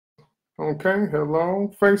Okay,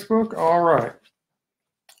 hello, Facebook. All right.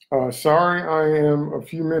 Sorry, I am a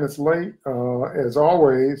few minutes late. As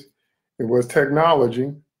always, it was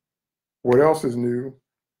technology. What else is new?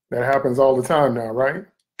 That happens all the time now, right?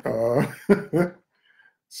 Uh,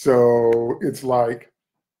 so it's like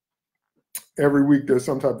every week there's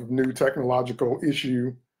some type of new technological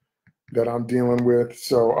issue that I'm dealing with.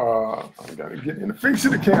 So I got to get in the face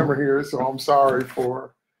of the camera here. So I'm sorry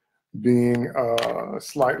for being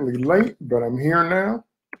slightly late, but I'm here now.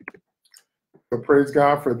 So praise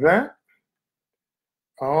God for that.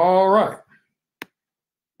 All right.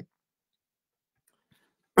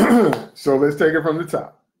 So let's take it from the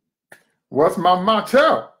top. What's my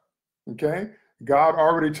motto? Okay. God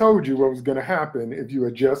already told you what was going to happen if you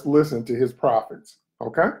had just listened to his prophets.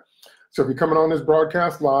 Okay. So if you're coming on this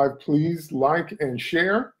broadcast live, please like and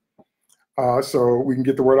share so we can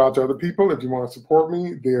get the word out to other people. If you want to support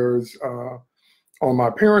me, there's on my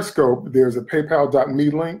Periscope, there's a paypal.me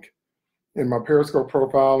link in my Periscope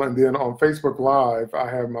profile. And then on Facebook Live, I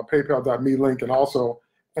have my paypal.me link and also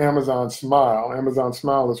Amazon Smile. Amazon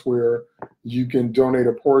Smile is where you can donate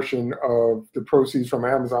a portion of the proceeds from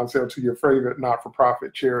Amazon sale to your favorite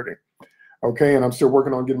not-for-profit charity. Okay, and I'm still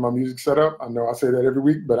working on getting my music set up. I know I say that every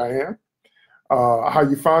week, but I am. How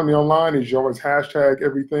you find me online is you always hashtag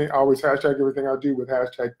everything. I always hashtag everything I do with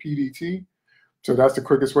hashtag PDT. So that's the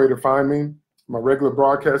quickest way to find me. My regular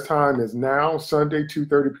broadcast time is now Sunday,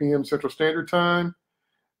 2:30 p.m. Central Standard Time.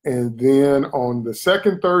 And then on the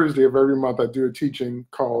second Thursday of every month, I do a teaching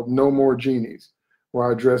called No More Genies, where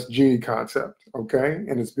I address genie concept, okay?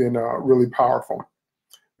 And it's been really powerful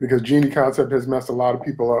because genie concept has messed a lot of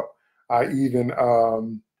people up. I even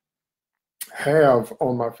have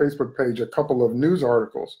on my Facebook page a couple of news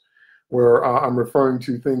articles where I'm referring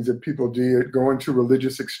to things that people did going to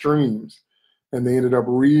religious extremes, and they ended up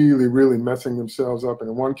really, really messing themselves up. And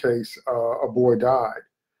in one case, a boy died.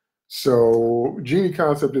 So genie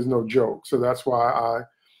concept is no joke. So that's why I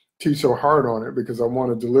teach so hard on it, because I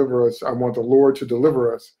want to deliver us. I want the Lord to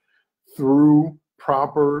deliver us through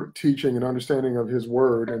proper teaching and understanding of his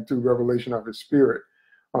word and through revelation of his spirit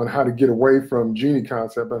on how to get away from genie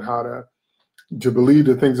concept and how to believe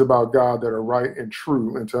the things about God that are right and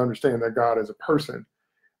true, and to understand that God is a person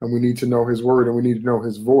and we need to know his word and we need to know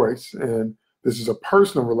his voice. And this is a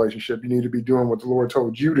personal relationship. You need to be doing what the Lord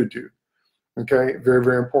told you to do. Okay, very,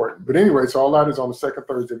 very important. But anyway, so all that is on the second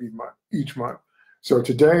Thursday of each month. So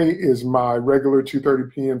today is my regular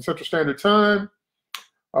 2:30 p.m. Central Standard Time,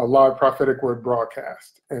 a live prophetic word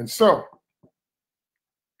broadcast. And so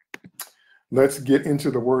let's get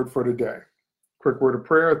into the word for today. Quick word of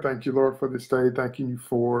prayer. Thank you, Lord, for this day. Thanking you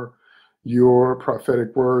for your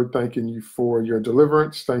prophetic word. Thanking you for your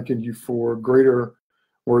deliverance. Thanking you for greater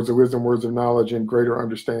words of wisdom, words of knowledge, and greater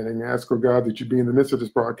understanding. I ask, oh God, that you be in the midst of this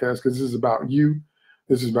broadcast, because this is about you.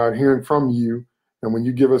 This is about hearing from you. And when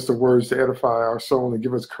you give us the words to edify our soul and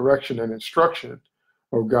give us correction and instruction,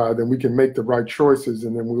 oh God, then we can make the right choices,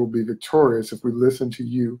 and then we will be victorious if we listen to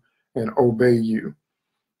you and obey you.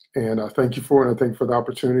 And I thank you for it. And I thank you for the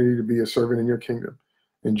opportunity to be a servant in your kingdom.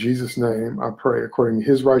 In Jesus' name, I pray, according to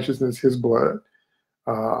his righteousness, his blood,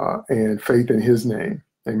 and faith in his name.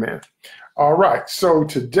 Amen. All right. So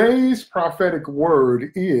today's prophetic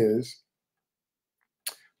word is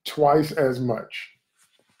twice as much.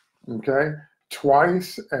 Okay.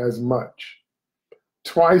 Twice as much.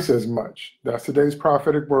 Twice as much. That's today's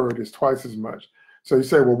prophetic word, is twice as much. So you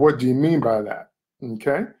say, well, what do you mean by that?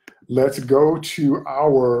 Okay. Let's go to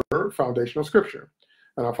our foundational scripture.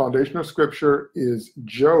 And our foundational scripture is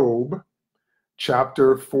Job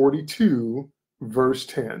chapter 42, verse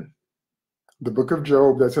 10. The book of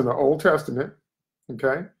Job, that's in the Old Testament,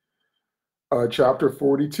 okay? Chapter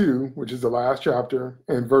 42, which is the last chapter,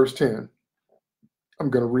 and verse 10.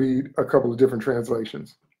 I'm going to read a couple of different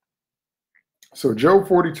translations. So Job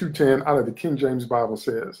 42:10 out of the King James Bible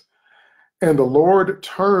says, "And the Lord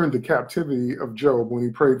turned the captivity of Job when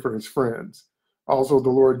he prayed for his friends. Also, the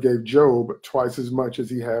Lord gave Job twice as much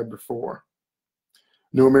as he had before."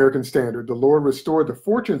 New American Standard, "The Lord restored the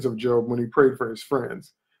fortunes of Job when he prayed for his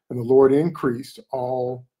friends, and the Lord increased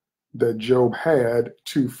all that Job had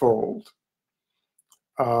twofold."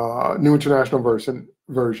 New International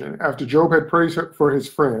Version, "After Job had prayed for his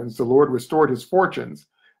friends, the Lord restored his fortunes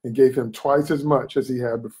and gave him twice as much as he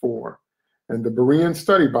had before." And the Berean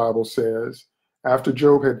Study Bible says, "After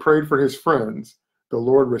Job had prayed for his friends, the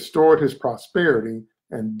Lord restored his prosperity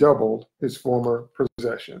and doubled his former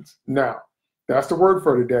possessions." Now, that's the word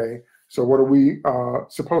for today. So what are we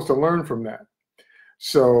supposed to learn from that?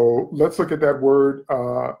 So let's look at that word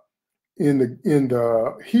in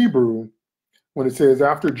the Hebrew when it says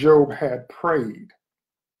after Job had prayed.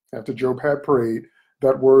 after Job had prayed,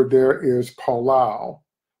 that word there is palau.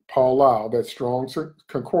 Palau, that's Strong's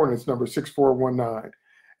Concordance number 6419.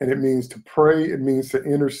 And it means to pray, it means to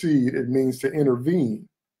intercede, it means to intervene,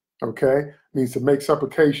 okay? It means to make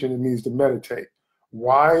supplication, it means to meditate.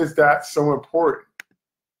 Why is that so important?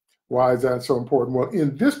 Why is that so important? Well,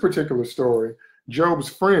 in this particular story, Job's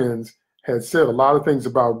friends had said a lot of things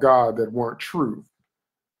about God that weren't true,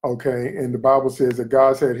 okay? And the Bible says that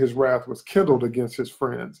God said his wrath was kindled against his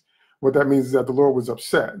friends. What that means is that the Lord was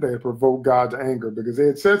upset. They had provoked God to anger because they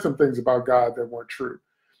had said some things about God that weren't true.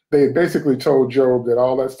 They had basically told Job that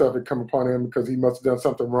all that stuff had come upon him because he must have done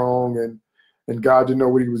something wrong, and God didn't know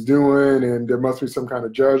what he was doing, and there must be some kind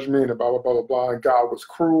of judgment, and blah, blah, blah, blah, blah, and God was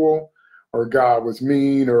cruel, or God was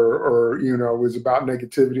mean, or you know, it was about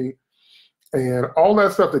negativity. And all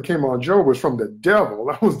that stuff that came on Job was from the devil.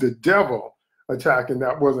 That was the devil attacking,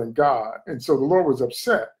 that wasn't God. And so the Lord was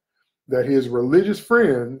upset that his religious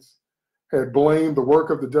friends had blamed the work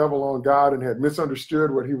of the devil on God and had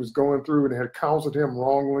misunderstood what he was going through and had counseled him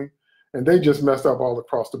wrongly. And they just messed up all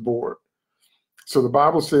across the board. So the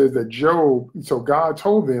Bible says that God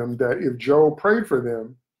told them that if Job prayed for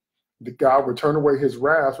them, that God would turn away his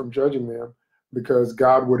wrath from judging them because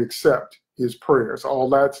God would accept his prayers. All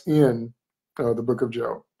that's in the book of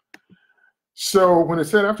Job. So when it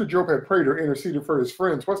said after Job had prayed or interceded for his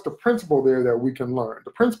friends, what's the principle there that we can learn?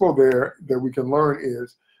 The principle there that we can learn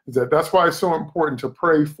is that that's why it's so important to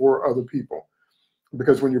pray for other people.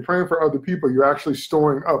 Because when you're praying for other people, you're actually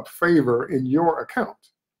storing up favor in your account.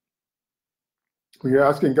 When you're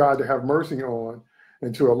asking God to have mercy on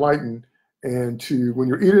and to enlighten and to, when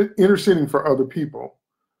you're interceding for other people,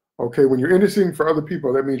 okay, when you're interceding for other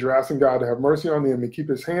people, that means you're asking God to have mercy on them and keep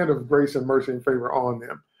his hand of grace and mercy and favor on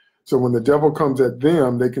them. So when the devil comes at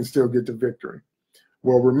them, they can still get the victory.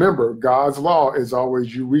 Well, remember, God's law is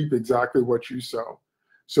always you reap exactly what you sow.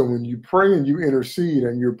 So when you pray and you intercede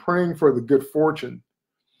and you're praying for the good fortune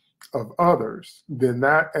of others, then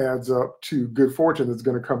that adds up to good fortune that's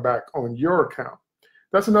going to come back on your account.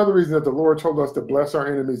 That's another reason that the Lord told us to bless our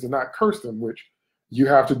enemies and not curse them, which you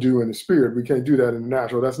have to do in the spirit. We can't do that in the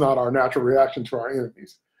natural. That's not our natural reaction to our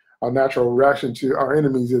enemies. Our natural reaction to our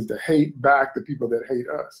enemies is to hate back the people that hate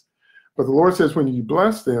us. But the Lord says when you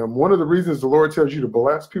bless them, one of the reasons the Lord tells you to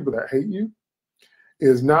bless people that hate you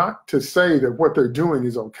is not to say that what they're doing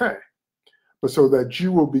is okay, but so that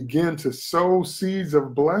you will begin to sow seeds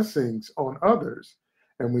of blessings on others.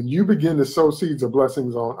 And when you begin to sow seeds of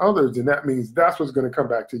blessings on others, then that means that's what's going to come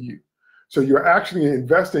back to you. So you're actually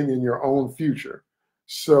investing in your own future.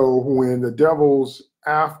 So when the devil's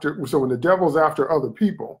after other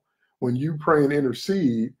people, when you pray and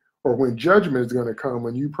intercede, or when judgment is going to come,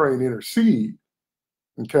 when you pray and intercede,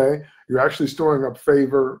 okay, you're actually storing up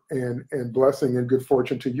favor and blessing and good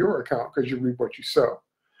fortune to your account because you reap what you sow.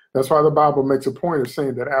 That's why the Bible makes a point of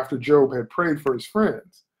saying that after Job had prayed for his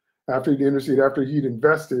friends, after he'd interceded, after he'd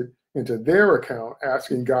invested into their account,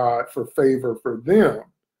 asking God for favor for them,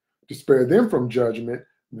 to spare them from judgment,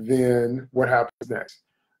 then what happens next?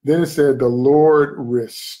 Then it said the Lord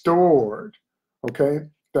restored, okay?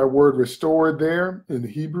 That word restored there in the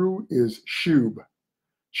Hebrew is shub.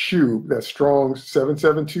 Shub, that's Strong's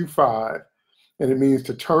 7725, and it means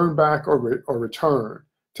to turn back or return,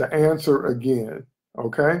 to answer again,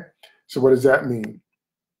 okay? So what does that mean?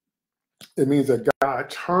 It means that God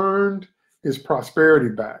turned his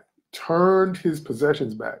prosperity back, turned his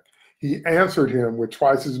possessions back. He answered him with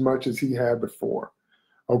twice as much as he had before,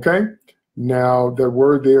 okay? Now, the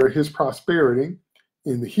word there, his prosperity,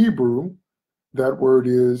 in the Hebrew, that word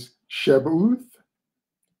is shebuth.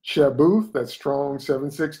 Shebuth, that's Strong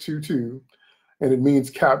 7622, and it means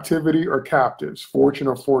captivity or captives, fortune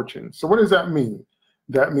or fortune. So what does that mean?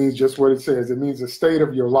 That means just what it says. It means the state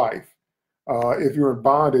of your life. If you're in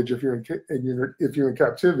bondage, if you're in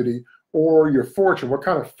captivity, or your fortune, what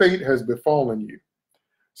kind of fate has befallen you?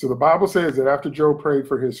 So the Bible says that after Job prayed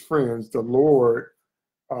for his friends, the Lord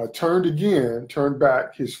turned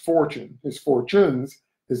back his fortune, his fortunes,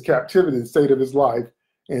 his captivity, the state of his life.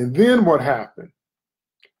 And then what happened?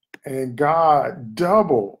 And God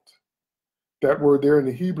doubled. That word there in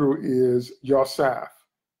the Hebrew is Yosaph,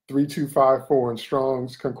 3254 in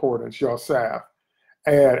Strong's Concordance, Yosaph.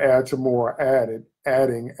 Add to more,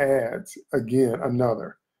 adding, adds, again,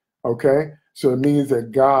 another. Okay? So it means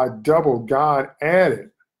that God doubled, God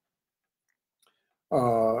added,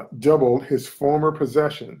 doubled his former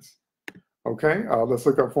possessions. Okay? Let's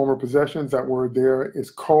look up former possessions. That word there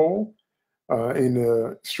is kol. In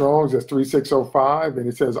the Strong's, that's 3605, and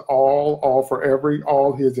it says all for every,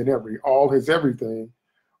 all his and every, all his everything,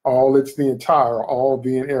 all it's the entire, all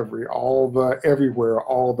the and every, all the everywhere,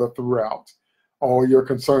 all the throughout, all your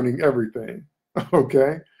concerning everything.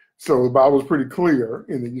 Okay? So the Bible is pretty clear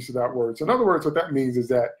in the use of that word. So in other words, what that means is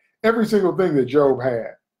that every single thing that Job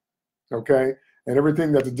had, okay, and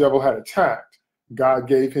everything that the devil had attacked, God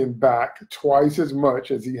gave him back twice as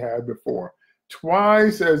much as he had before.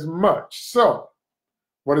 Twice as much. So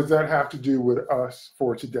what does that have to do with us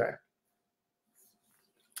for today?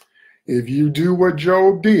 If you do what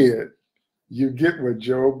Job did, you get what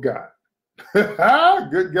Job got.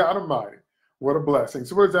 Good God Almighty. What a blessing.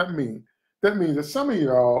 So what does that mean? That means that some of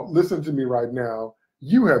y'all, listen to me right now,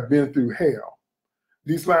 you have been through hell.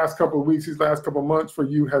 These last couple of weeks, these last couple of months for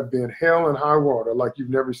you have been hell and high water like you've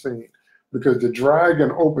never seen, because the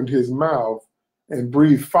dragon opened his mouth and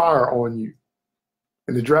breathed fire on you.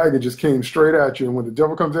 And the dragon just came straight at you. And when the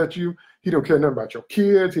devil comes at you, he don't care nothing about your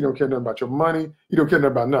kids. He don't care nothing about your money. He don't care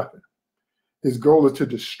nothing about nothing. His goal is to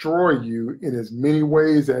destroy you in as many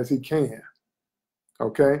ways as he can.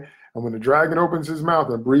 Okay? And when the dragon opens his mouth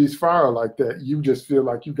and breathes fire like that, you just feel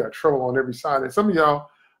like you got trouble on every side. And some of y'all,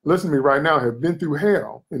 listen to me right now, have been through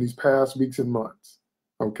hell in these past weeks and months.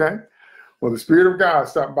 Okay? Well, the Spirit of God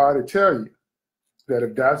stopped by to tell you that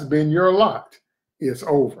if that's been your lot, it's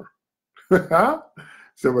over.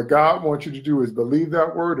 So what God wants you to do is believe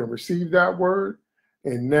that word and receive that word,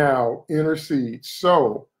 and now intercede.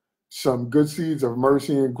 Sow some good seeds of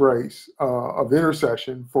mercy and grace, of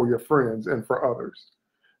intercession for your friends and for others.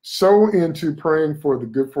 Sow into praying for the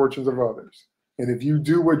good fortunes of others. And if you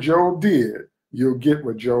do what Job did, you'll get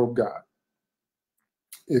what Job got.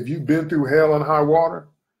 If you've been through hell and high water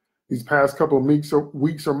these past couple of weeks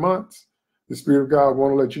or months, the Spirit of God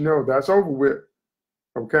want to let you know that's over with.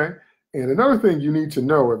 Okay? And another thing you need to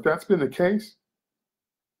know, if that's been the case,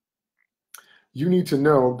 you need to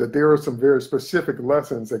know that there are some very specific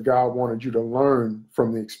lessons that God wanted you to learn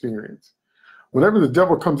from the experience. Whenever the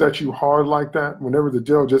devil comes at you hard like that, whenever the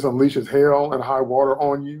devil just unleashes hell and high water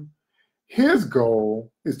on you, his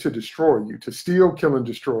goal is to destroy you, to steal, kill, and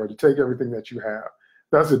destroy, to take everything that you have.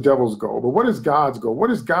 That's the devil's goal. But what is God's goal?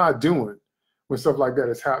 What is God doing when stuff like that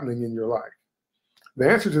is happening in your life? The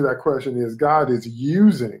answer to that question is God is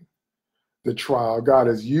using the trial. God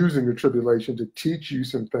is using the tribulation to teach you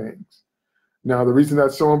some things. Now, the reason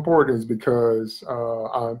that's so important is because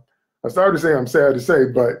I started to say I'm sad to say,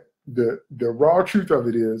 but the raw truth of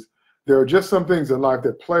it is there are just some things in life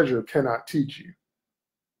that pleasure cannot teach you.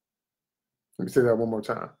 Let me say that one more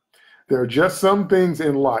time. There are just some things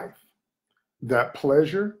in life that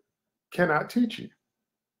pleasure cannot teach you.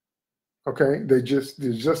 Okay? There's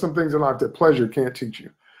just some things in life that pleasure can't teach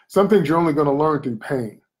you. Some things you're only going to learn through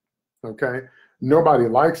pain. Okay? Nobody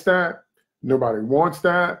likes that. Nobody wants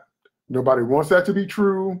that. Nobody wants that to be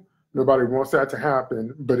true. Nobody wants that to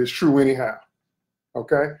happen, but it's true anyhow.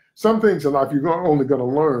 Okay? Some things in life you're only going to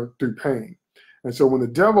learn through pain. And so when the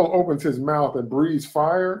devil opens his mouth and breathes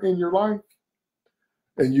fire in your life,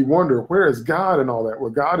 and you wonder, where is God and all that?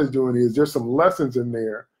 What God is doing is there's some lessons in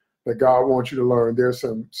there that God wants you to learn. There's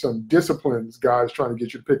some disciplines God is trying to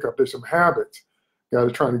get you to pick up. There's some habits God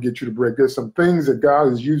is trying to get you to break. There's some things that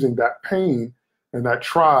God is using that pain and that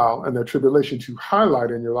trial and that tribulation to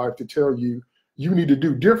highlight in your life to tell you, you need to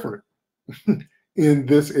do different in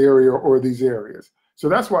this area or these areas. So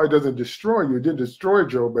that's why it doesn't destroy you. It didn't destroy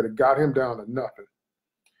Job, but it got him down to nothing.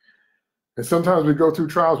 And sometimes we go through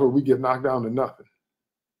trials where we get knocked down to nothing.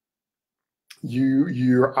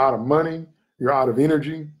 You're out of money. You're out of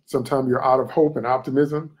energy. Sometimes you're out of hope and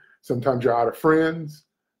optimism. Sometimes you're out of friends.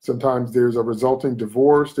 Sometimes there's a resulting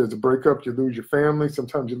divorce. There's a breakup. You lose your family.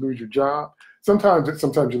 Sometimes you lose your job. Sometimes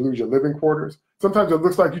you lose your living quarters. Sometimes it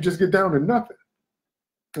looks like you just get down to nothing.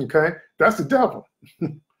 Okay? That's the devil.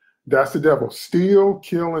 That's the devil. Steal,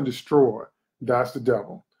 kill, and destroy. That's the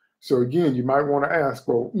devil. So again, you might want to ask,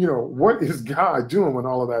 well, what is God doing when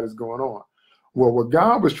all of that is going on? Well, what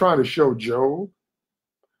God was trying to show Job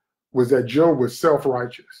was that Job was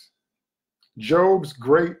self-righteous. Job's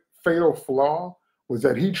great fatal flaw was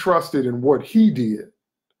that he trusted in what he did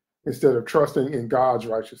instead of trusting in God's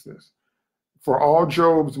righteousness. For all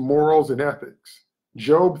Job's morals and ethics,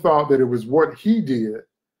 Job thought that it was what he did,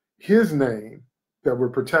 his name, that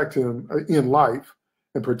would protect him in life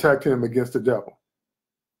and protect him against the devil.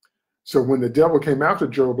 So when the devil came after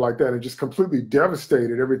Job like that and just completely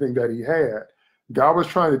devastated everything that he had, God was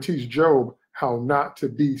trying to teach Job how not to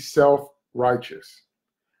be self-righteous,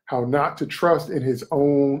 how not to trust in his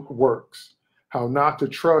own works, how not to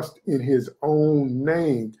trust in his own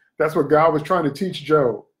name. That's what God was trying to teach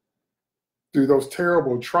Job through those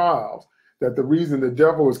terrible trials, that the reason the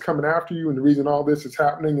devil is coming after you and the reason all this is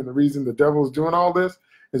happening and the reason the devil is doing all this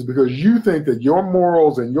is because you think that your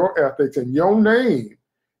morals and your ethics and your name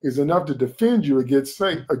is enough to defend you against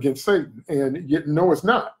Satan. And yet, no, it's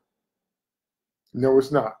not. No,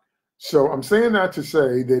 it's not. So I'm saying that to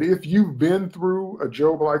say that if you've been through a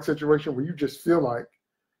Job-like situation where you just feel like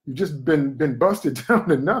you've just been busted down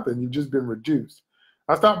to nothing, you've just been reduced,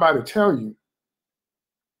 I stopped by to tell you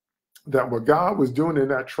that what God was doing in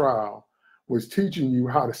that trial was teaching you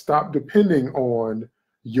how to stop depending on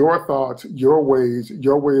your thoughts, your ways,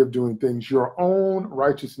 your way of doing things, your own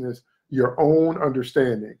righteousness, your own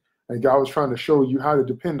understanding. And God was trying to show you how to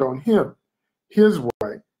depend on him, his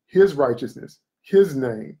way, his righteousness, his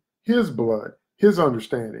name, his blood, his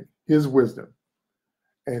understanding, his wisdom.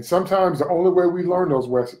 And sometimes the only way we learn those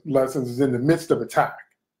lessons is in the midst of attack.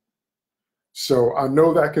 So I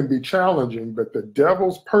know that can be challenging, but the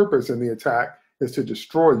devil's purpose in the attack is to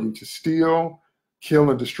destroy you, to steal, kill,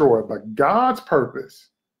 and destroy. But God's purpose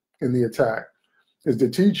in the attack is to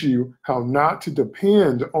teach you how not to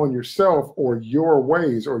depend on yourself or your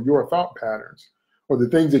ways or your thought patterns or the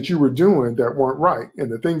things that you were doing that weren't right.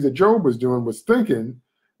 And the things that Job was doing was thinking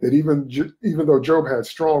that even though Job had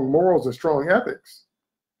strong morals and strong ethics,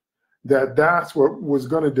 that's what was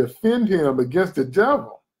going to defend him against the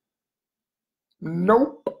devil.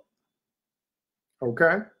 Nope.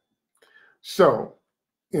 Okay. So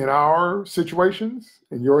in our situations,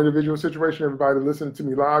 in your individual situation, everybody listening to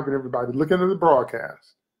me live and everybody looking at the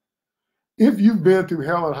broadcast, if you've been through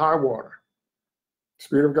hell and high water, the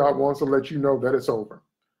Spirit of God wants to let you know that it's over.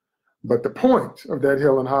 But the point of that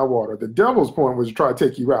hell and high water, the devil's point was to try to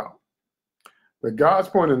take you out. But God's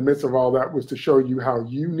point in the midst of all that was to show you how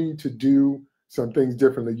you need to do some things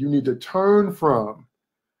differently. You need to turn from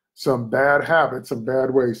some bad habits, some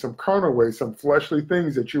bad ways, some carnal ways, some fleshly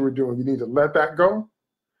things that you were doing. You need to let that go.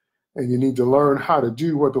 And you need to learn how to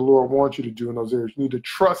do what the Lord wants you to do in those areas. You need to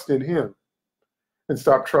trust in him and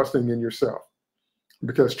stop trusting in yourself.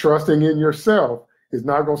 Because trusting in yourself is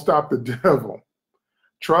not going to stop the devil.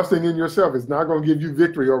 Trusting in yourself is not going to give you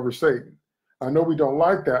victory over Satan. I know we don't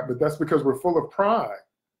like that, but that's because we're full of pride.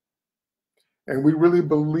 And we really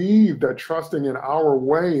believe that trusting in our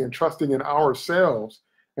way and trusting in ourselves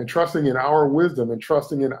and trusting in our wisdom and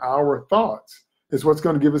trusting in our thoughts is what's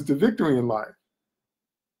going to give us the victory in life.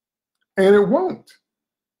 And it won't.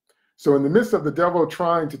 So in the midst of the devil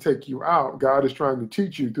trying to take you out, God is trying to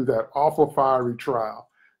teach you through that awful fiery trial.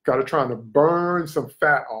 God is trying to burn some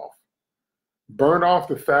fat off. Burn off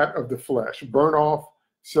the fat of the flesh. Burn off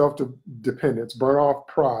self-dependence. Burn off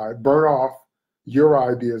pride. Burn off your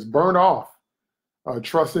ideas. Burn off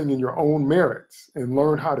trusting in your own merits and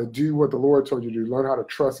learn how to do what the Lord told you to do. Learn how to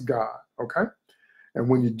trust God, okay? And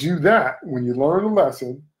when you do that, when you learn a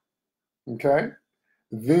lesson, okay,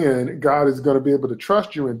 then God is going to be able to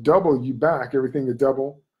trust you and double you back everything the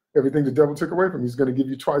devil took away from you. He's going to give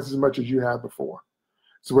you twice as much as you had before.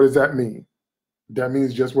 So what does that mean? That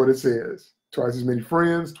means just what it says. Twice as many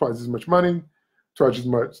friends, twice as much money, twice as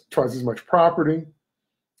much property.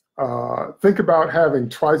 Think about having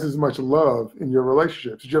twice as much love in your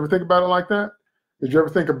relationships. Did you ever think about it like that? Did you ever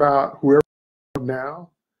think about whoever you love now,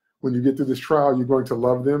 when you get through this trial, you're going to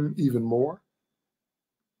love them even more?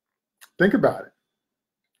 Think about it,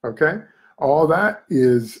 okay? All that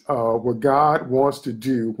is what God wants to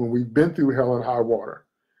do when we've been through hell and high water.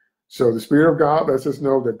 So the Spirit of God lets us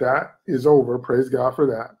know that that is over. Praise God for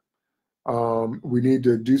that. We need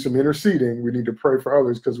to do some interceding. We need to pray for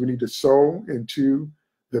others because we need to sow into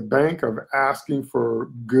the bank of asking for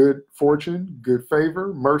good fortune, good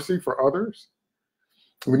favor, mercy for others.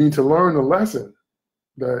 We need to learn the lesson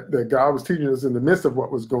that God was teaching us in the midst of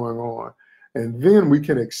what was going on. And then we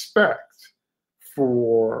can expect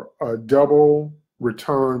for a double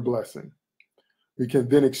return blessing. We can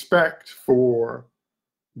then expect for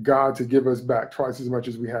God to give us back twice as much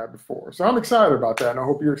as we had before. So I'm excited about that, and I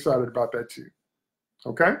hope you're excited about that too.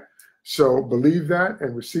 Okay? So believe that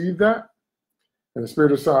and receive that. And the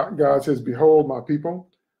Spirit of God says, behold, my people,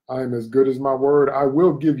 I am as good as my word. I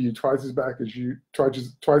will give you twice as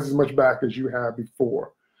much back as you had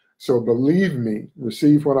before. So believe me,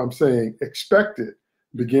 receive what I'm saying, expect it,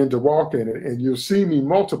 begin to walk in it, and you'll see me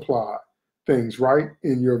multiply things right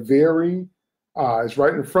in your very eyes,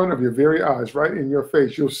 right in front of your very eyes, right in your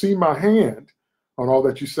face. You'll see my hand on all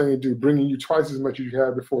that you say and do, bringing you twice as much as you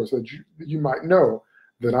had before, so that you might know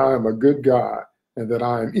that I am a good God and that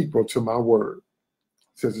I am equal to my word,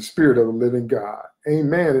 says the Spirit of the living God.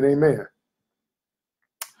 Amen and amen.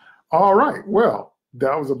 All right. Well,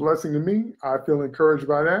 that was a blessing to me. I feel encouraged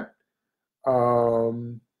by that. For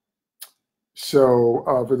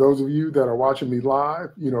those of you that are watching me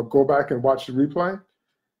live, go back and watch the replay.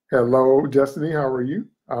 Hello, Destiny. How are you?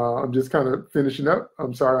 I'm just kind of finishing up.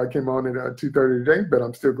 I'm sorry I came on at 2:30 today, but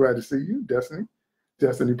I'm still glad to see you, Destiny.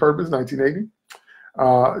 Destiny Purpose, 1980.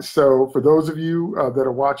 So for those of you that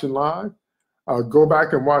are watching live, go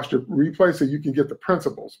back and watch the replay so you can get the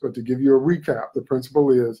principles. But to give you a recap, the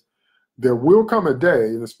principle is there will come a day,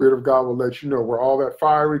 and the Spirit of God will let you know, where all that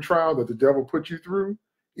fiery trial that the devil put you through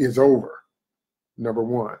is over, number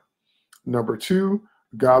one. Number two,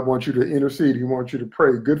 God wants you to intercede. He wants you to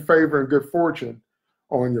pray good favor and good fortune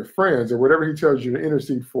on your friends or whatever he tells you to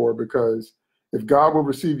intercede for, because if God will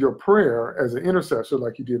receive your prayer as an intercessor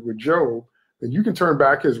like he did with Job, then you can turn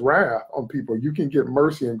back his wrath on people. You can get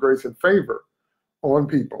mercy and grace and favor on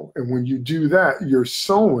people. And when you do that, you're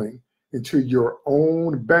sowing into your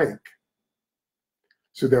own bank,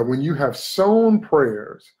 so that when you have sown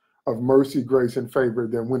prayers of mercy, grace, and favor,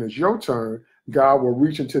 then when it's your turn, God will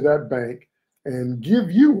reach into that bank and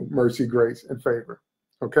give you mercy, grace, and favor,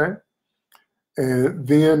 okay? And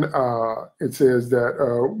then it says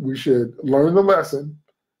that we should learn the lesson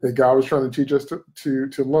that God was trying to teach us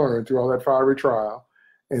to learn through all that fiery trial.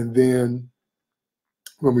 And then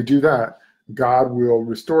when we do that, God will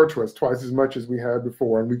restore to us twice as much as we had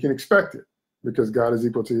before, and we can expect it because God is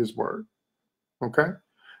equal to his word. Okay?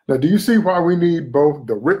 Now, do you see why we need both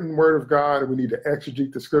the written word of God and we need to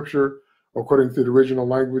exegete the scripture according to the original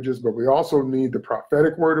languages, but we also need the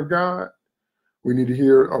prophetic word of God? We need to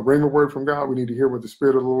hear a rhema word from God. We need to hear what the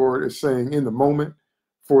Spirit of the Lord is saying in the moment,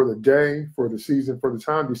 for the day, for the season, for the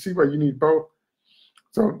time. Do you see why you need both?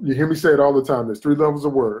 So you hear me say it all the time. There's three levels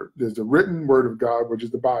of word. There's the written word of God, which is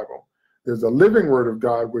the Bible. There's the living word of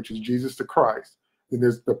God, which is Jesus the Christ. And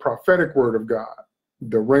there's the prophetic word of God,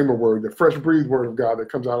 the rhema word, the fresh breathed word of God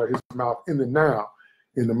that comes out of his mouth in the now,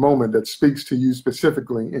 in the moment, that speaks to you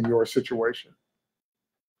specifically in your situation.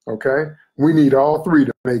 Okay? We need all three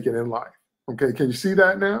to make it in life. Okay, can you see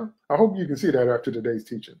that now? I hope you can see that after today's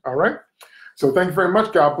teaching. All right? So thank you very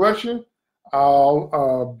much. God bless you.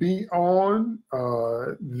 I'll be on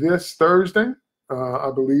this Thursday.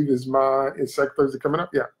 I believe is Second Thursday coming up.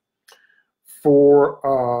 Yeah. For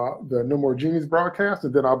the No More Genies broadcast.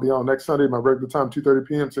 And then I'll be on next Sunday, my regular time, 2:30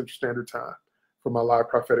 p.m. Central Standard Time, for my live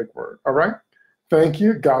prophetic word. All right? Thank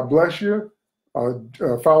you. God bless you.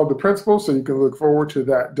 Follow the principles so you can look forward to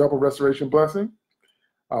that double restoration blessing.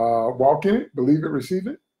 Walk in it, believe it, receive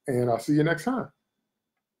it, and I'll see you next time.